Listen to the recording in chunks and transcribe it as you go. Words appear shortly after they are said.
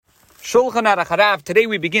Shulchan Aruch Harav. Today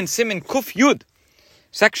we begin Siman Kuf Yud,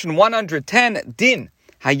 section 110. Din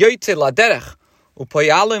Hayoytze Laderech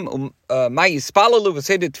Upoyalim Mayispalalu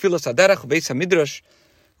V'Seder Tfilas Haderech U'Beis Hamidrash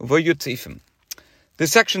U'Voyutzifim.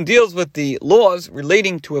 This section deals with the laws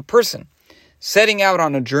relating to a person setting out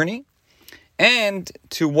on a journey and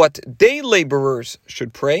to what day laborers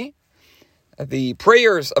should pray, the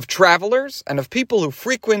prayers of travelers and of people who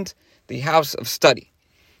frequent the house of study.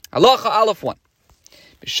 Halacha Aleph 1.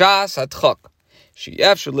 B'shas hadchak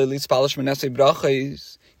she'efshar litzpal shmonaseh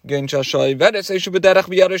brachos gein shashay vedes eshu b'derech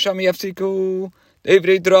b'yadasham yefsiku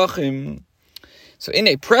devrei drachim. So in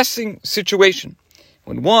a pressing situation,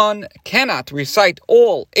 when one cannot recite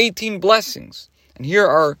all 18 blessings, and here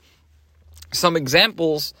are some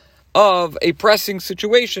examples of a pressing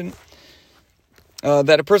situation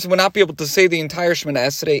that a person would not be able to say the entire Shemona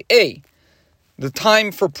Esrei. A, the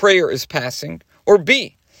time for prayer is passing, or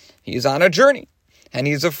B, he is on a journey, and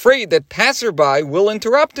he is afraid that passerby will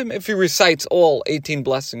interrupt him if he recites all 18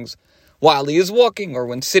 blessings while he is walking, or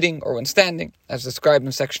when sitting, or when standing, as described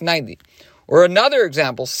in section 90. Or another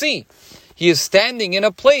example, C, he is standing in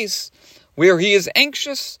a place where he is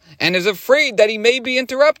anxious and is afraid that he may be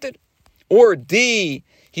interrupted. Or D,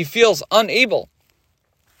 he feels unable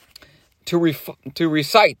to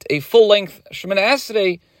recite a full-length Shemona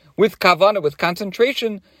Esrei with kavanah, with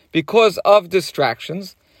concentration, because of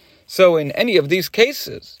distractions. So in any of these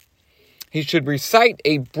cases, he should recite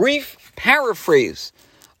a brief paraphrase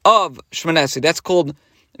of Shemona Esrei. That's called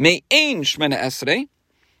Me'ein Shemona Esrei,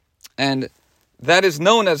 and that is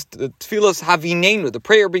known as the Tfilas Havinenu, the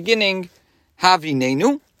prayer beginning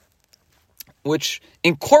Havinenu, which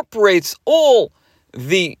incorporates all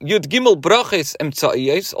the Yud Gimel Brachos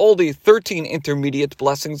Emtza'iyos, all the 13 intermediate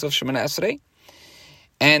blessings of Shemona Esrei,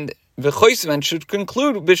 and V'choisven should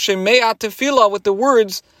conclude B'Shemei Tefillah with the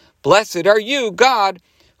words, "Blessed are you, God,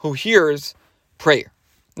 who hears prayer."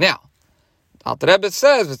 Now, Alter Rebbe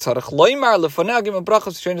says, "V'tzarech loymar lefanei Gimel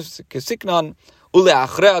Brachos she'enis kesiknan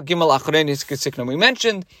ule'achrei Gimel achreinis kesiknan." We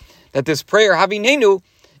mentioned that this prayer Havinenu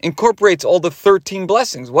incorporates all the 13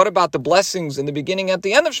 blessings. What about the blessings in the beginning and at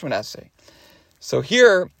the end of Shemona Esrei? So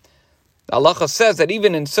here, the halacha says that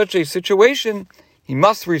even in such a situation, he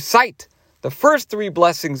must recite the first 3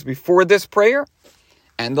 blessings before this prayer,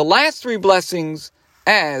 and the last 3 blessings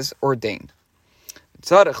as ordained.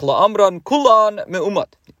 One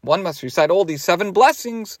must recite all these 7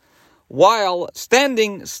 blessings while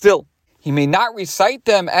standing still. He may not recite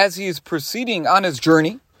them as he is proceeding on his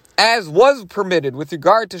journey, as was permitted with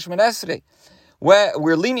regard to Shemona Esrei,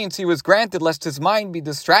 where leniency was granted lest his mind be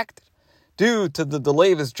distracted due to the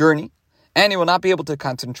delay of his journey, and he will not be able to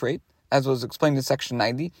concentrate, as was explained in section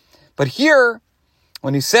 90. But here,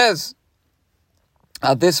 when he says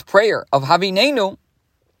this prayer of Havinenu,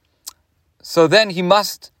 so then he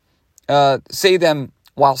must say them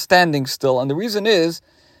while standing still. And the reason is,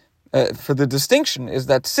 for the distinction, is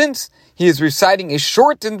that since he is reciting a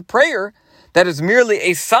shortened prayer that is merely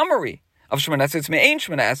a summary of Shemona Esrei, it's Me'ein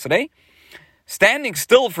Shemona Esrei, standing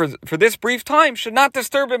still for this brief time should not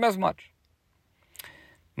disturb him as much.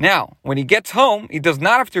 Now, when he gets home, he does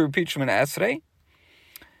not have to repeat Shemona Esrei,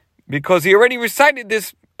 because he already recited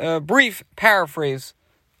this brief paraphrase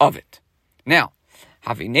of it. Now,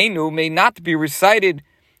 Havinenu may not be recited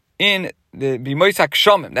in the B'mois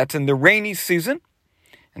HaGshamim, that's in the rainy season,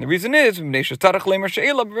 and the reason is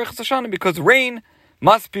because rain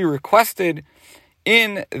must be requested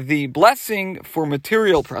in the blessing for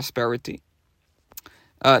material prosperity,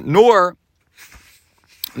 nor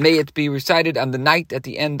may it be recited on the night at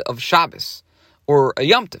the end of Shabbos or a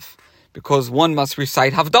Yom Tov, because one must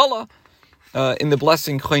recite Havdalah in the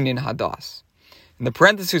blessing Choinin Hadas. In the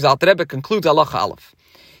parentheses, Alter Rebbe concludes Halacha Aleph.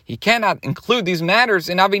 He cannot include these matters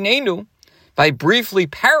in Havinenu by briefly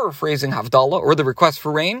paraphrasing Havdalah or the request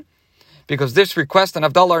for rain, because this request and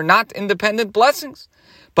Havdalah are not independent blessings,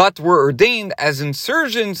 but were ordained as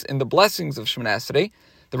insertions in the blessings of Shemona Esrei,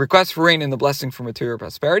 the request for rain in the blessing for material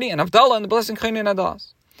prosperity, and Havdalah in the blessing Choinin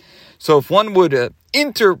Hadas. So if one would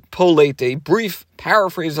interpolate a brief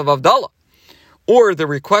paraphrase of Havdalah, or the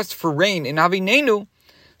request for rain in Havinenu,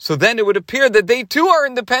 so then it would appear that they too are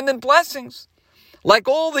independent blessings, like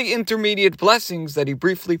all the intermediate blessings that he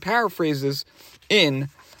briefly paraphrases in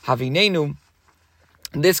Havinenu.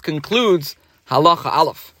 This concludes Halacha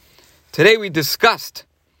Aleph. Today we discussed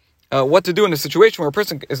what to do in a situation where a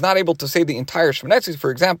person is not able to say the entire Shemona Esrei. For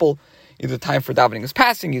example, either time for davening is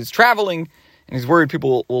passing, he's traveling, and he's worried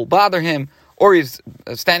people will bother him, or he's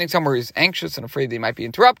standing somewhere he's anxious and afraid they might be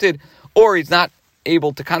interrupted, or he's not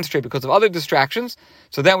able to concentrate because of other distractions.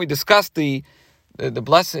 So then we discussed the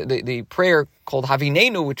prayer called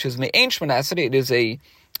Havinenu, which is Me'ein Shemona Esrei. It is a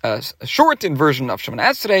a shortened version of Shemona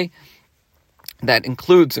Esrei that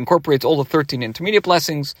incorporates all the 13 intermediate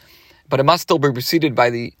blessings, but it must still be preceded by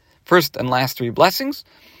the first and last 3 blessings.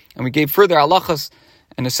 And we gave further halachas,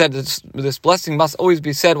 and it said that this blessing must always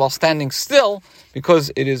be said while standing still,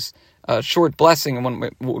 because it is a short blessing and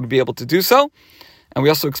one would be able to do so. And we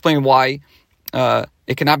also explained why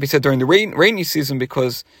it cannot be said during the rainy season,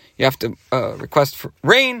 because you have to request for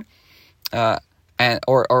rain,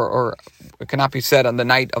 or it cannot be said on the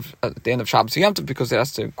night of at the end of Shabbos Yom Tov, because it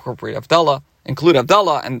has to include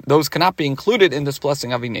Havdalah, and those cannot be included in this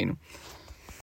blessing of Hinenu.